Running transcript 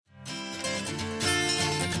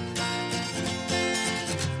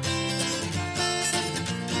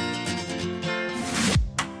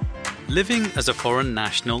Living as a foreign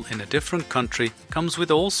national in a different country comes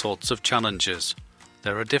with all sorts of challenges.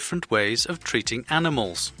 There are different ways of treating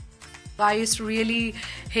animals. I used to really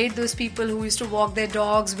hate those people who used to walk their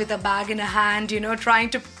dogs with a bag in a hand, trying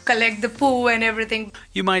to collect the poo and everything.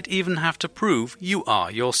 You might even have to prove you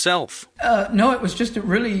are yourself. No, it was just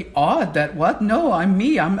really odd that, what? No, I'm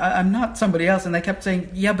me. I'm not somebody else. And they kept saying,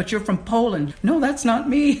 yeah, but you're from Poland. No, that's not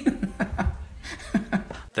me.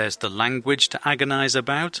 There's the language to agonize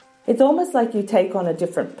about. It's almost like you take on a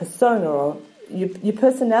different persona, or your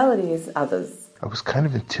personality is others. I was kind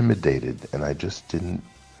of intimidated, and I just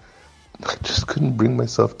couldn't bring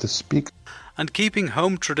myself to speak. And keeping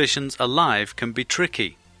home traditions alive can be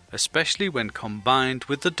tricky, especially when combined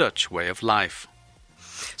with the Dutch way of life.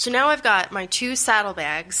 So now I've got my 2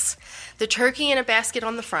 saddlebags, the turkey in a basket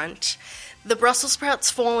on the front, the Brussels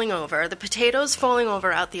sprouts falling over, the potatoes falling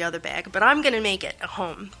over out the other bag, but I'm going to make it at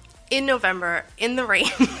home in November in the rain.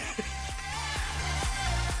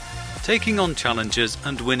 Taking on challenges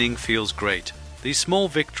and winning feels great. These small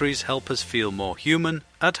victories help us feel more human,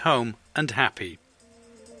 at home and happy.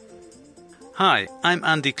 Hi, I'm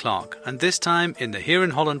Andy Clark, and this time in the Here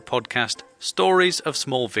in Holland podcast, Stories of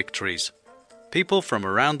Small Victories. People from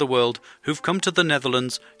around the world who've come to the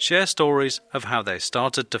Netherlands share stories of how they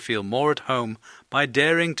started to feel more at home by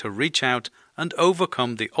daring to reach out and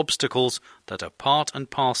overcome the obstacles that are part and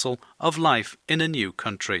parcel of life in a new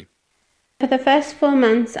country. For the first 4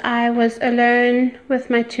 months, I was alone with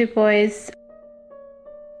my 2 boys.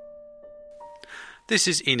 This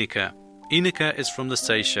is Ineke. Ineke is from the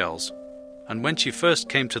Seychelles, and when she first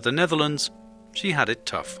came to the Netherlands, she had it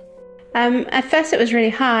tough. At first it was really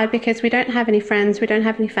hard because we don't have any friends, we don't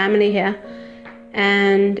have any family here,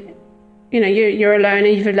 and you're alone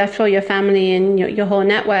and you've left all your family and your whole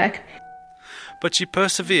network. But she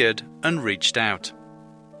persevered and reached out.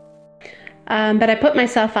 But I put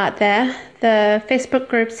myself out there. The Facebook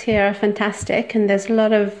groups here are fantastic, and there's a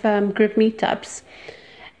lot of group meetups.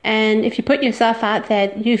 And if you put yourself out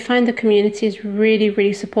there, you find the community is really,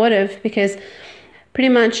 really supportive, because pretty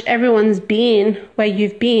much everyone's been where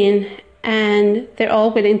you've been, and they're all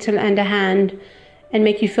willing to lend a hand and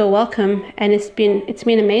make you feel welcome. And it's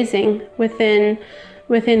been amazing.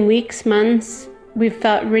 Within weeks, months, we've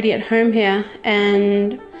felt really at home here.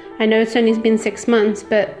 And I know it's only been 6 months,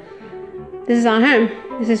 but this is our home.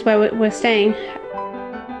 This is where we're staying.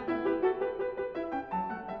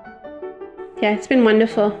 Yeah, it's been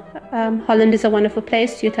wonderful. Holland is a wonderful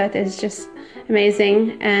place. Utrecht is just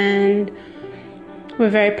amazing, and we're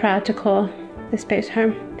very proud to call this place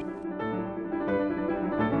home.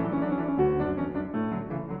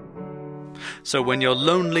 So when you're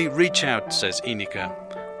lonely, reach out, says Ineke.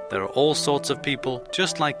 There are all sorts of people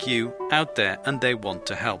just like you out there, and they want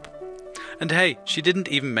to help. And hey, she didn't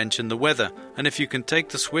even mention the weather, and if you can take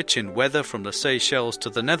the switch in weather from the Seychelles to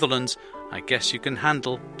the Netherlands, I guess you can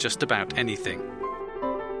handle just about anything.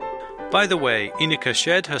 By the way, Ineke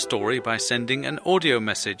shared her story by sending an audio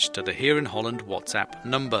message to the Here in Holland WhatsApp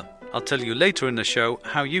number. I'll tell you later in the show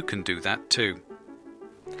how you can do that too.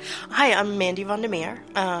 Hi, I'm Mandy van der Meer,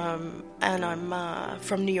 and I'm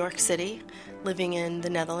from New York City, living in the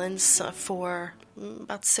Netherlands for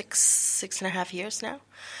about six and a half years now.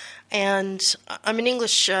 And I'm an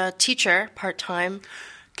English teacher, part-time.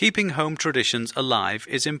 Keeping home traditions alive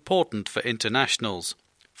is important for internationals.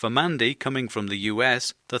 For Mandy, coming from the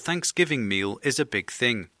US, the Thanksgiving meal is a big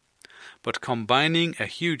thing. But combining a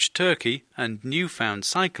huge turkey and newfound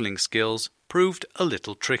cycling skills proved a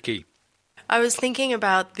little tricky. I was thinking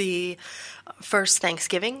about the first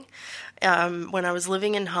Thanksgiving. When I was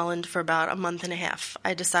living in Holland for about a month and a half,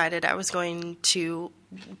 I decided I was going to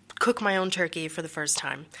cook my own turkey for the first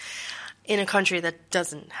time in a country that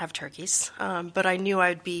doesn't have turkeys. But I knew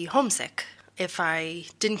I'd be homesick if I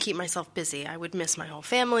didn't keep myself busy. I would miss my whole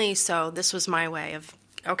family, so this was my way of,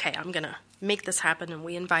 okay, I'm going to make this happen. And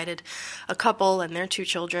we invited a couple and their 2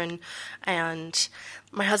 children, and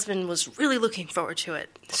my husband was really looking forward to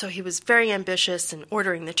it. So he was very ambitious in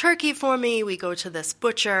ordering the turkey for me. We go to this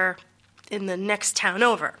butcher in the next town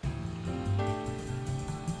over.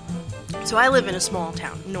 So I live in a small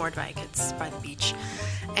town, Noordwijk, it's by the beach,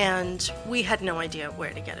 and we had no idea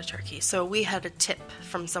where to get a turkey. So we had a tip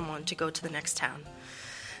from someone to go to the next town,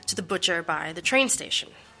 to the butcher by the train station,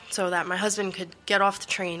 so that my husband could get off the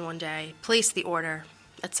train one day, place the order,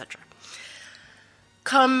 etc.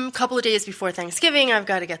 Come a couple of days before Thanksgiving, I've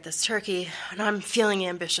got to get this turkey, and I'm feeling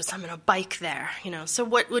ambitious. I'm going to bike there, So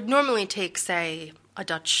what would normally take, say, a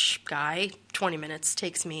Dutch guy 20 minutes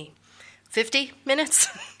takes me 50 minutes.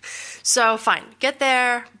 So fine, get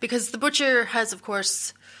there, because the butcher has, of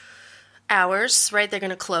course, hours, right? They're going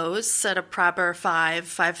to close at a proper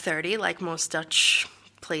 5:30, like most Dutch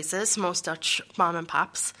places, most Dutch mom and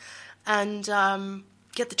pops. And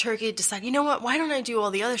get the turkey, decide, you know what, why don't I do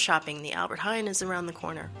all the other shopping? The Albert Heijn is around the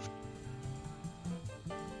corner.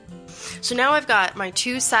 So now I've got my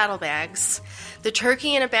 2 saddlebags, the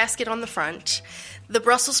turkey in a basket on the front, the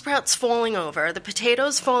Brussels sprouts falling over, the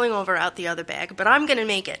potatoes falling over out the other bag, but I'm going to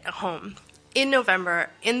make it at home in November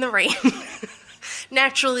in the rain.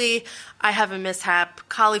 Naturally, I have a mishap.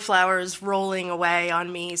 Cauliflower is rolling away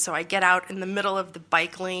on me, so I get out in the middle of the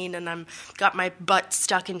bike lane, and I'm got my butt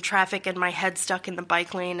stuck in traffic and my head stuck in the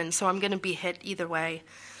bike lane, and so I'm going to be hit either way.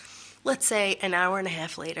 Let's say an hour and a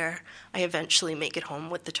half later, I eventually make it home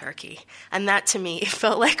with the turkey. And that, to me,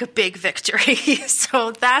 felt like a big victory.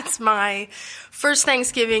 So that's my first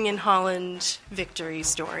Thanksgiving in Holland victory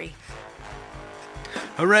story.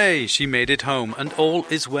 Hooray, she made it home and all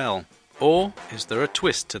is well. Or is there a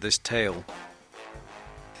twist to this tale?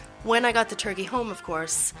 When I got the turkey home, of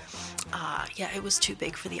course, it was too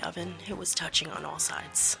big for the oven. It was touching on all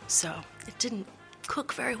sides. So it didn't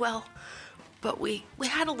cook very well. But we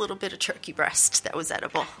had a little bit of turkey breast that was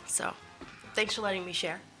edible. So thanks for letting me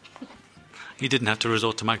share. You didn't have to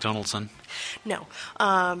resort to McDonald's, son. No.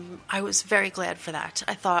 I was very glad for that.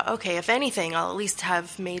 I thought, okay, if anything, I'll at least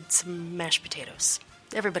have made some mashed potatoes.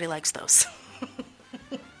 Everybody likes those.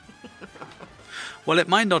 Well, it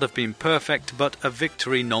might not have been perfect, but a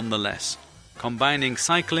victory nonetheless. Combining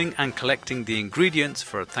cycling and collecting the ingredients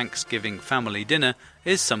for a Thanksgiving family dinner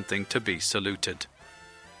is something to be saluted.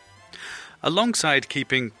 Alongside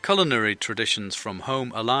keeping culinary traditions from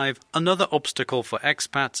home alive, another obstacle for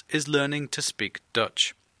expats is learning to speak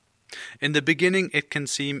Dutch. In the beginning, it can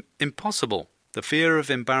seem impossible. The fear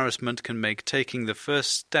of embarrassment can make taking the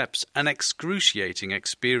first steps an excruciating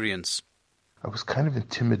experience. I was kind of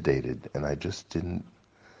intimidated, and I just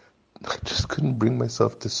couldn't bring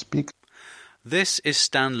myself to speak. This is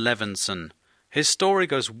Stan Levinson. His story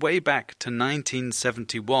goes way back to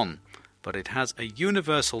 1971, but it has a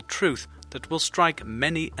universal truth that will strike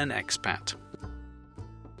many an expat.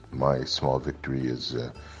 My small victory is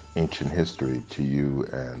ancient history to you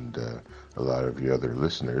and a lot of your other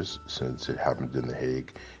listeners, since it happened in The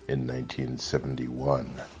Hague in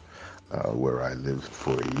 1971, where I lived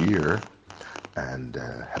for a year and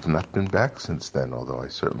have not been back since then, although I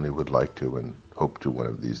certainly would like to and hope to one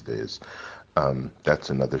of these days. That's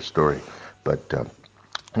another story. But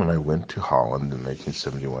when I went to Holland in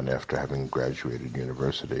 1971 after having graduated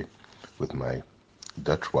university with my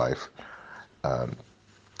Dutch wife,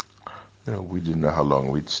 we didn't know how long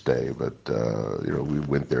we'd stay, but we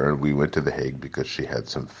went there, and we went to The Hague because she had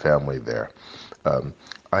some family there.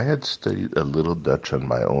 I had studied a little Dutch on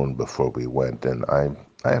my own before we went, and I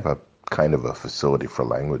have a kind of a facility for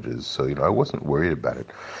languages, so I wasn't worried about it.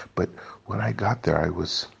 But when I got there, I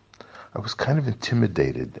was kind of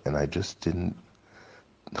intimidated, and I just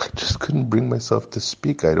couldn't bring myself to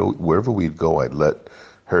speak. Wherever we'd go, I'd let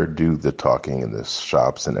her do the talking in the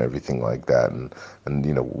shops and everything like that. And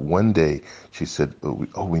one day she said,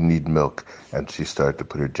 we need milk. And she started to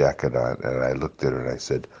put her jacket on. And I looked at her and I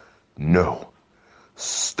said, no,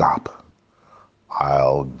 stop.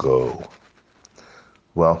 I'll go.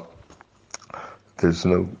 Well, there's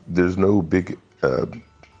no big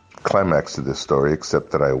climax to this story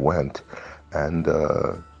except that I went and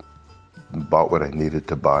bought what I needed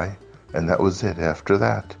to buy. And that was it. After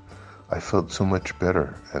that, I felt so much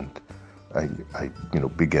better, and I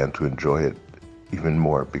began to enjoy it even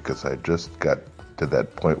more because I just got to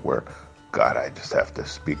that point where, God, I just have to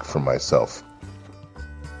speak for myself.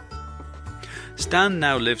 Stan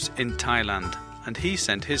now lives in Thailand, and he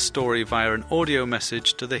sent his story via an audio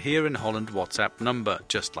message to the Here in Holland WhatsApp number,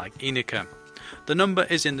 just like Ineke. The number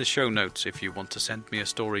is in the show notes if you want to send me a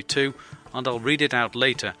story too, and I'll read it out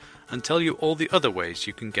later and tell you all the other ways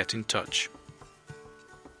you can get in touch.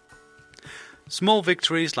 Small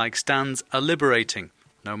victories like Stan's are liberating.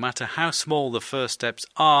 No matter how small the first steps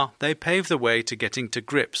are, they pave the way to getting to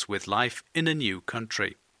grips with life in a new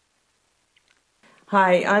country.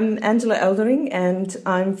 Hi, I'm Angela Eldering and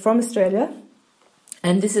I'm from Australia.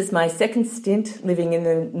 And this is my second stint living in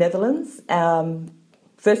the Netherlands.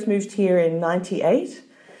 First moved here in 98,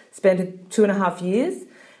 spent 2.5 years,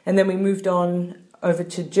 and then we moved on over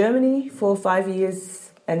to Germany for 5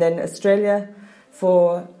 years, and then Australia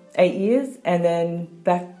for 8 years, and then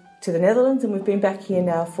back to the Netherlands, and we've been back here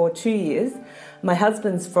now for 2 years. My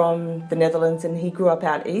husband's from the Netherlands, and he grew up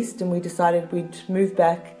out east, and we decided we'd move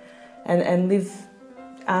back and live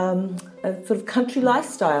a sort of country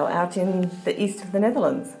lifestyle out in the east of the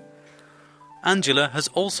Netherlands. Angela has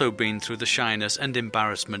also been through the shyness and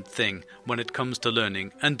embarrassment thing when it comes to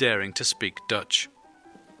learning and daring to speak Dutch.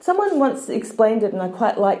 Someone once explained it, and I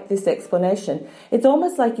quite like this explanation. It's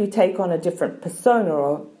almost like you take on a different persona,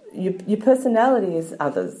 or your personality is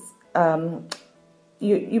others.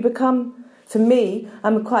 You become, for me,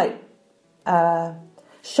 I'm quite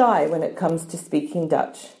shy when it comes to speaking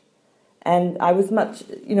Dutch. And I was much,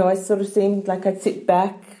 I sort of seemed like I'd sit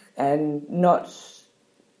back and not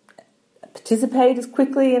participate as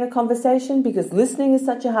quickly in a conversation, because listening is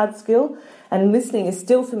such a hard skill, and listening is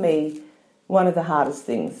still, for me, one of the hardest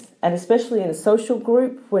things. And especially in a social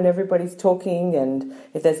group when everybody's talking and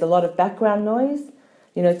if there's a lot of background noise,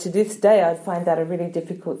 to this day I find that a really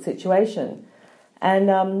difficult situation. And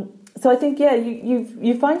so I think,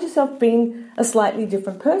 you find yourself being a slightly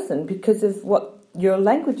different person because of what your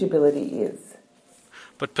language ability is.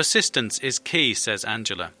 But persistence is key, says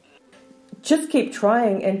Angela. Just keep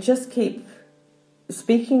trying and just keep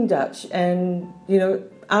speaking Dutch, and,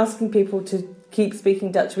 asking people to keep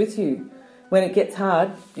speaking Dutch with you. When it gets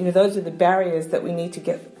hard, those are the barriers that we need to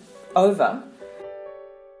get over.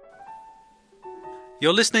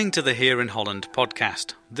 You're listening to the Here in Holland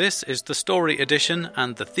podcast. This is the story edition,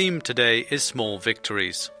 and the theme today is small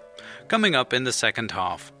victories. Coming up in the second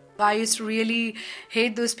half. I used to really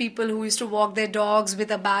hate those people who used to walk their dogs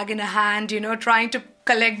with a bag in a hand, trying to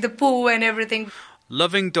collect the poo and everything.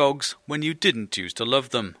 Loving dogs when you didn't used to love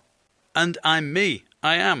them. And I'm me.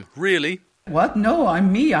 I am, really. What? No,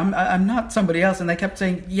 I'm me. I'm not somebody else. And they kept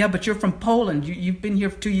saying, yeah, but you're from Poland. You've been here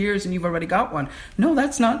for 2 years and you've already got one. No,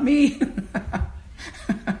 that's not me.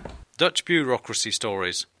 Dutch bureaucracy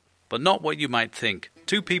stories. But not what you might think.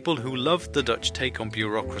 Two people who love the Dutch take on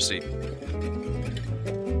bureaucracy.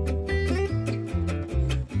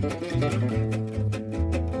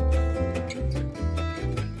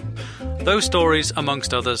 Those stories,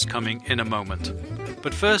 amongst others, coming in a moment.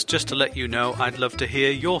 But first, just to let you know, I'd love to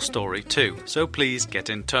hear your story too, so please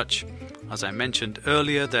get in touch. As I mentioned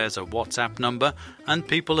earlier, there's a WhatsApp number, and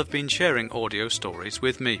people have been sharing audio stories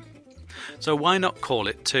with me. So why not call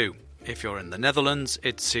it too? If you're in the Netherlands,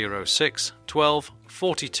 it's 06 12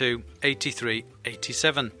 42 83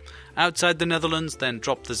 87. Outside the Netherlands, then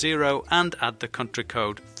drop the 0 and add the country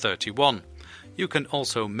code 31. You can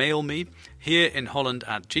also mail me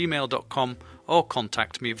hereinholland@gmail.com or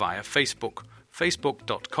contact me via Facebook.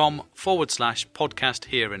 facebook.com/podcast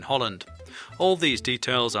Here in Holland. All these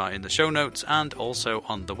details are in the show notes and also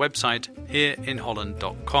on the website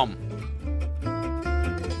hereinholland.com.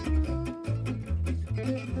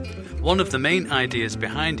 One of the main ideas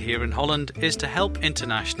behind Here in Holland is to help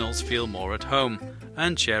internationals feel more at home,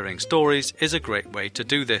 and sharing stories is a great way to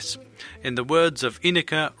do this. In the words of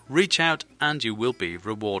Ineke, reach out and you will be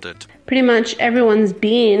rewarded. Pretty much everyone's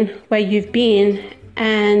been where you've been,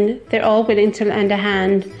 and they're all willing to lend a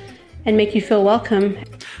hand and make you feel welcome.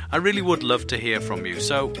 I really would love to hear from you,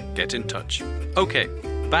 so get in touch. Okay,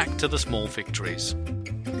 back to the small victories.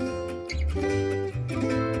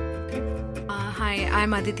 Hi,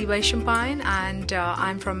 I'm Aditi Vaishampine, and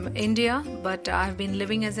I'm from India, but I've been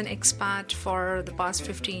living as an expat for the past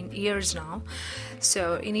 15 years now.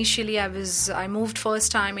 So initially I moved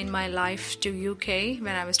first time in my life to UK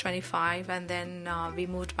when I was 25, and then we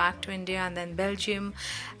moved back to India and then Belgium,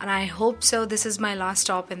 and I hope so this is my last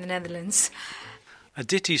stop in the Netherlands.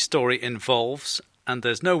 Aditi's story involves, and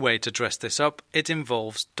there's no way to dress this up, it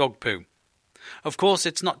involves dog poo. Of course,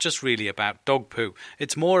 it's not just really about dog poo.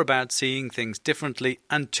 It's more about seeing things differently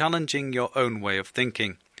and challenging your own way of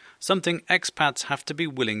thinking. Something expats have to be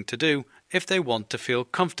willing to do if they want to feel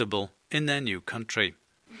comfortable in their new country.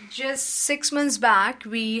 Just 6 months back,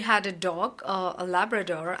 we had a dog, a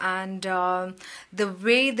Labrador, and the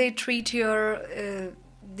way they treat here,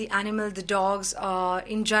 the animal, the dogs,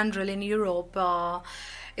 in general in Europe,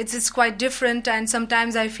 it's quite different, and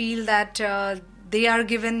sometimes I feel that they are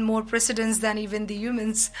given more precedence than even the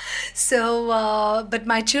humans. So, but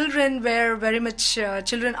my children were very much,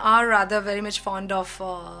 children are rather very much fond of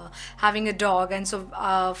having a dog. And so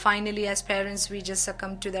finally, as parents, we just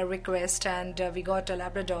succumbed to their request and we got a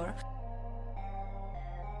Labrador.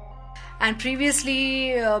 And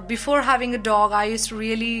previously, before having a dog, I used to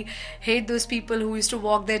really hate those people who used to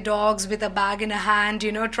walk their dogs with a bag in a hand,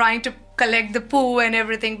 trying to collect the poo and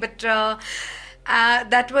everything. But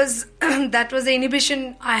that was the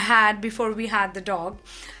inhibition I had before we had the dog.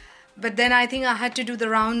 But then I think I had to do the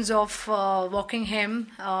rounds of walking him.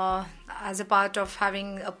 as a part of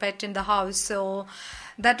having a pet in the house. So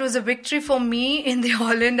that was a victory for me in the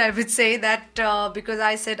Holland, I would say, that because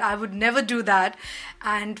I said I would never do that.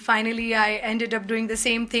 And finally, I ended up doing the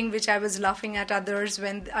same thing, which I was laughing at others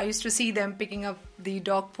when I used to see them picking up the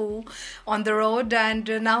dog poo on the road. And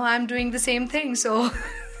now I'm doing the same thing. So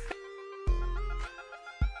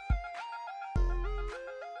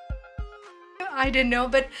I don't know,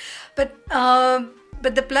 but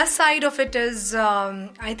the plus side of it is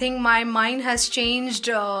I think my mind has changed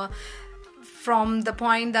from the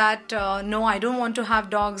point that no, I don't want to have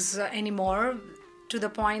dogs anymore, to the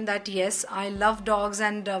point that yes, I love dogs,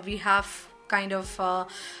 and we have kind of a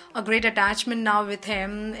great attachment now with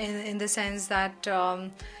him in the sense that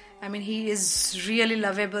I mean, he is really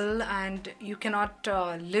lovable and you cannot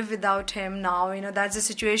live without him now. You know, that's the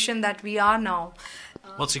situation that we are now.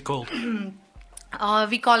 What's he called?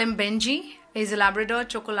 We call him Benji. He's a Labrador,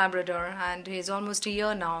 Choco Labrador, and he's almost a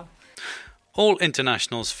year now. All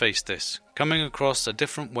internationals face this, coming across a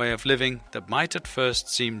different way of living that might at first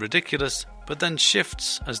seem ridiculous, but then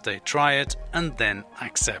shifts as they try it and then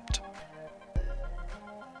accept.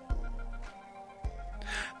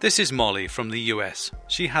 This is Molly from the US.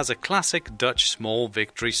 She has a classic Dutch small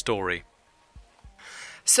victory story.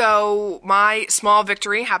 So my small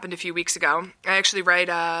victory happened a few weeks ago. I actually write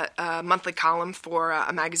a monthly column for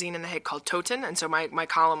a magazine in The Hague called Toten, and so my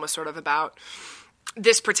column was sort of about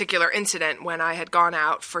this particular incident when I had gone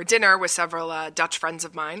out for dinner with several Dutch friends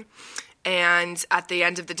of mine, and at the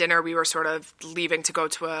end of the dinner we were sort of leaving to go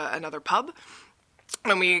to another pub,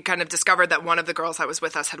 and we kind of discovered that one of the girls that was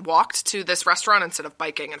with us had walked to this restaurant instead of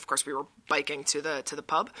biking, and of course we were biking to the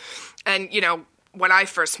pub. And, you know, when I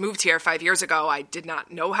first moved here 5 years ago, I did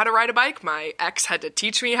not know how to ride a bike. My ex had to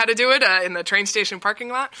teach me how to do it in the train station parking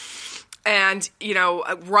lot. And, you know,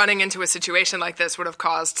 running into a situation like this would have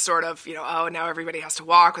caused sort of, you know, oh, now everybody has to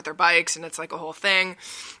walk with their bikes and it's like a whole thing.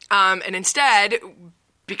 And instead,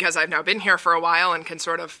 because I've now been here for a while and can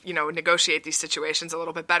sort of, you know, negotiate these situations a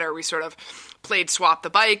little bit better, we sort of played swap the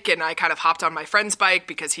bike, and I kind of hopped on my friend's bike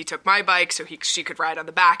because he took my bike so she could ride on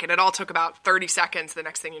the back. And it all took about 30 seconds. The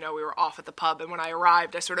next thing you know, we were off at the pub. And when I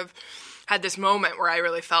arrived, I sort of had this moment where I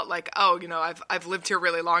really felt like, oh, you know, I've lived here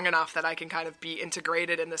really long enough that I can kind of be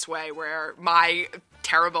integrated in this way where my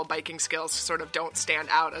terrible biking skills sort of don't stand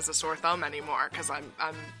out as a sore thumb anymore, because I'm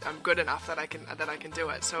good enough that I can do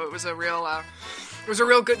it. So it was a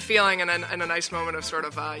real good feeling and a nice moment of sort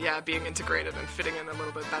of being integrated and fitting in a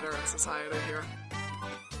little bit better in society here.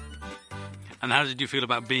 And how did you feel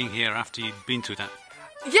about being here after you'd been through that?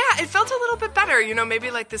 Yeah, it felt a little bit better. You know,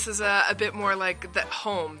 maybe like this is a bit more like the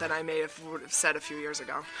home than I would have said a few years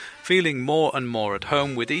ago. Feeling more and more at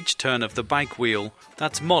home with each turn of the bike wheel,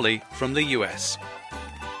 that's Molly from the US.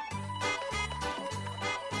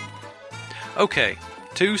 Okay,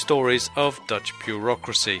 2 stories of Dutch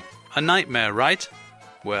bureaucracy. A nightmare, right?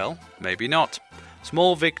 Well, maybe not.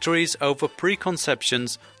 Small victories over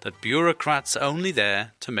preconceptions that bureaucrats are only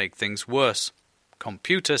there to make things worse.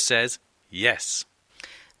 Computer says yes.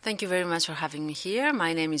 Thank you very much for having me here.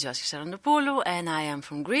 My name is Joassi Sarandopoulou and I am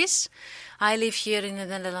from Greece. I live here in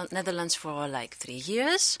the Netherlands for like 3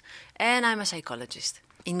 years and I'm a psychologist.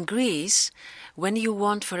 In Greece, when you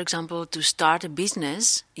want, for example, to start a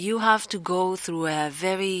business, you have to go through a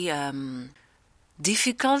very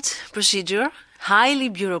difficult procedure, highly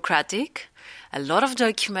bureaucratic, a lot of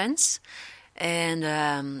documents, and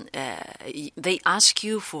they ask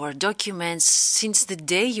you for documents since the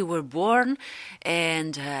day you were born,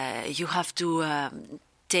 and you have to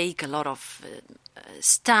take a lot of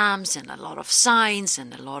stamps and a lot of signs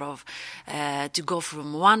and a lot of to go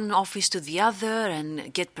from one office to the other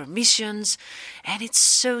and get permissions, and it's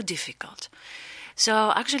so difficult.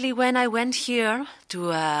 So actually when I went here to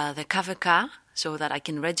the KVK so that I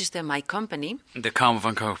can register my company, the Kamer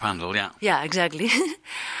van Koophandel, yeah. Yeah, exactly.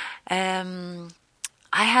 I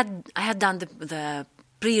had done the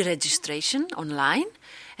pre-registration online,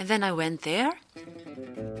 and then I went there.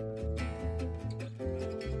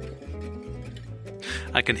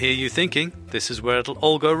 I can hear you thinking, this is where it'll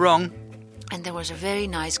all go wrong. And there was a very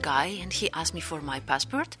nice guy, and he asked me for my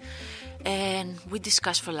passport. And we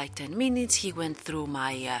discussed for like 10 minutes. He went through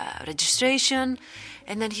my registration,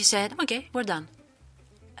 and then he said, okay, we're done.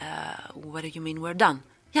 What do you mean we're done?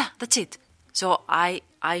 Yeah, that's it. So I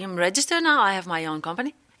am registered now, I have my own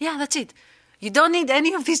company. Yeah, that's it. You don't need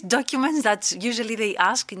any of these documents that usually they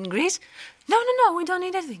ask in Greece? No, we don't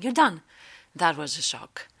need anything. You're done. That was a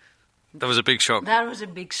shock. That was a big shock. That was a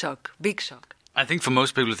big shock. Big shock. I think for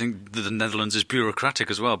most people, I think that the Netherlands is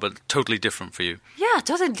bureaucratic as well, but totally different for you. Yeah,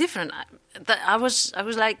 totally different. I was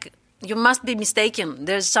like, you must be mistaken.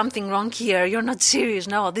 There's something wrong here. You're not serious.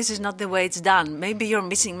 No, this is not the way it's done. Maybe you're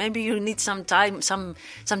missing. Maybe you need some time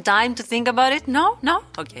to think about it. No?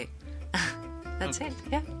 Okay. That's it,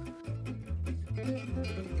 yeah.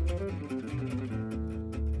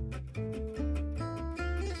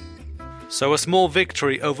 So a small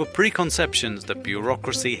victory over preconceptions that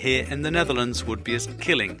bureaucracy here in the Netherlands would be as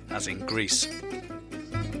killing as in Greece.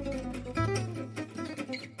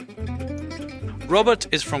 Robert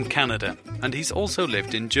is from Canada, and he's also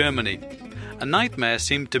lived in Germany. A nightmare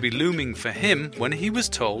seemed to be looming for him when he was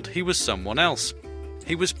told he was someone else.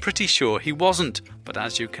 He was pretty sure he wasn't, but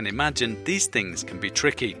as you can imagine, these things can be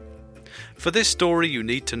tricky. For this story, you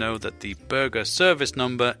need to know that the Burger Service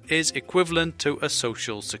Number is equivalent to a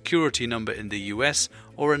Social Security number in the US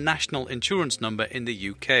or a National Insurance number in the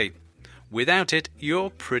UK. Without it, you're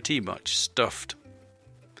pretty much stuffed.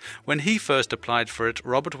 When he first applied for it,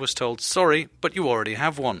 Robert was told, "Sorry, but you already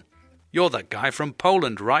have one. You're that guy from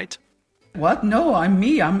Poland, right?" What? No, I'm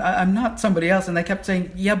me. I'm not somebody else. And they kept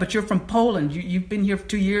saying, "Yeah, but you're from Poland. You've been here for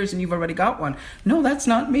 2 years and you've already got one." No, that's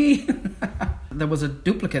not me. There was a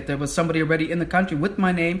duplicate. There was somebody already in the country with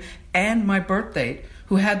my name and my birth date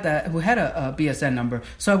who had a BSN number.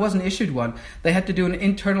 So I wasn't issued one. They had to do an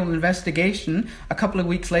internal investigation. A couple of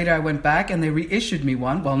weeks later, I went back and they reissued me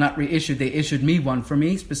one. Well, not reissued. They issued me one for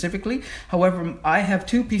me specifically. However, I have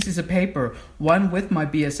 2 pieces of paper, one with my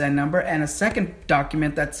BSN number and a second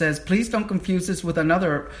document that says, "Please don't confuse this with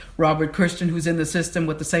another Robert Christian who's in the system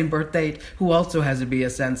with the same birth date who also has a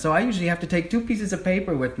BSN." So I usually have to take 2 pieces of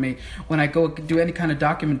paper with me when I go do any kind of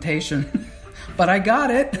documentation. But I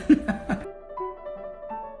got it.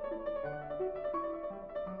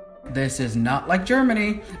 This is not like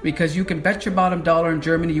Germany, because you can bet your bottom dollar in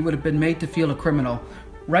Germany you would have been made to feel a criminal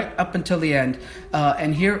right up until the end.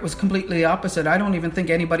 And here it was completely the opposite. I don't even think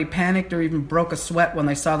anybody panicked or even broke a sweat when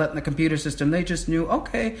they saw that in the computer system. They just knew,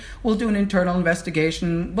 okay, we'll do an internal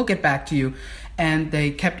investigation. We'll get back to you. And they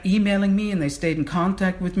kept emailing me and they stayed in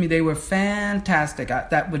contact with me. They were fantastic.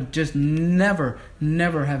 That would just never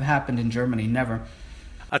have happened in Germany. Never.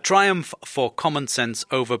 A triumph for common sense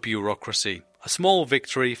over bureaucracy. A small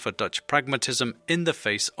victory for Dutch pragmatism in the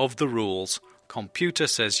face of the rules. Computer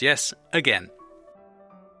says yes again.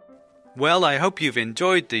 Well, I hope you've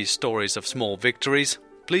enjoyed these stories of small victories.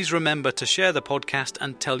 Please remember to share the podcast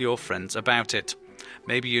and tell your friends about it.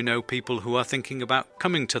 Maybe you know people who are thinking about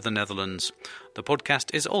coming to the Netherlands. The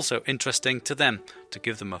podcast is also interesting to them, to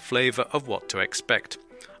give them a flavour of what to expect.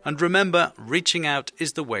 And remember, reaching out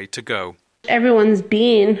is the way to go. Everyone's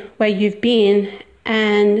been where you've been,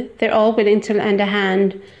 and they're all willing to lend a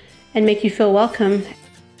hand and make you feel welcome.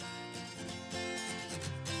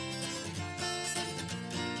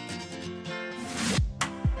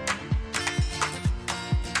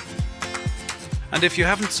 And if you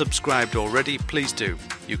haven't subscribed already, please do.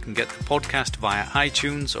 You can get the podcast via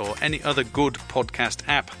iTunes or any other good podcast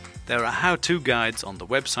app. There are how-to guides on the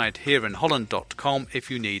website hereinholland.com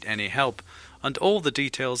if you need any help. And all the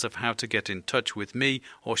details of how to get in touch with me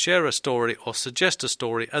or share a story or suggest a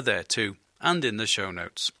story are there too, and in the show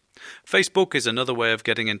notes. Facebook is another way of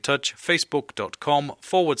getting in touch,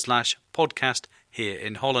 facebook.com/podcast here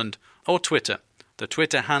in Holland, or Twitter. The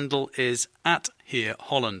Twitter handle is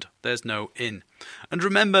 @HereHolland. There's no in. And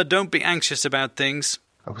remember, don't be anxious about things.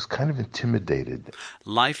 I was kind of intimidated.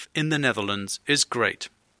 Life in the Netherlands is great.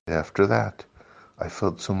 After that, I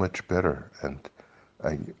felt so much better, and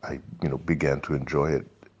I began to enjoy it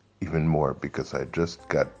even more, because I just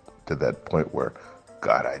got to that point where,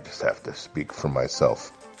 God, I just have to speak for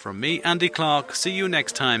myself. From me, Andy Clark, see you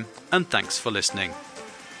next time, and thanks for listening.